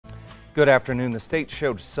Good afternoon. The state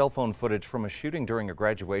showed cell phone footage from a shooting during a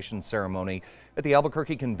graduation ceremony at the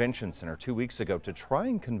Albuquerque Convention Center 2 weeks ago to try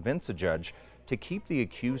and convince a judge to keep the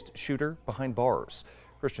accused shooter behind bars.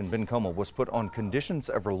 Christian Bencomo was put on conditions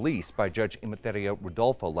of release by Judge Emeterio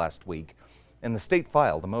Rodolfo last week, and the state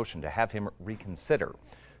filed a motion to have him reconsider.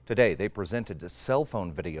 Today, they presented a cell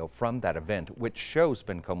phone video from that event, which shows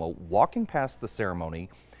Bencomo walking past the ceremony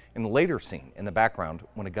and later seen in the background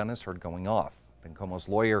when a gun is heard going off. Bencomo's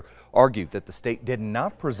lawyer argued that the state did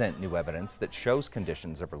not present new evidence that shows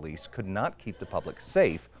conditions of release could not keep the public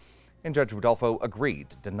safe, and Judge Rodolfo agreed,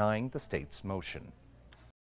 denying the state's motion.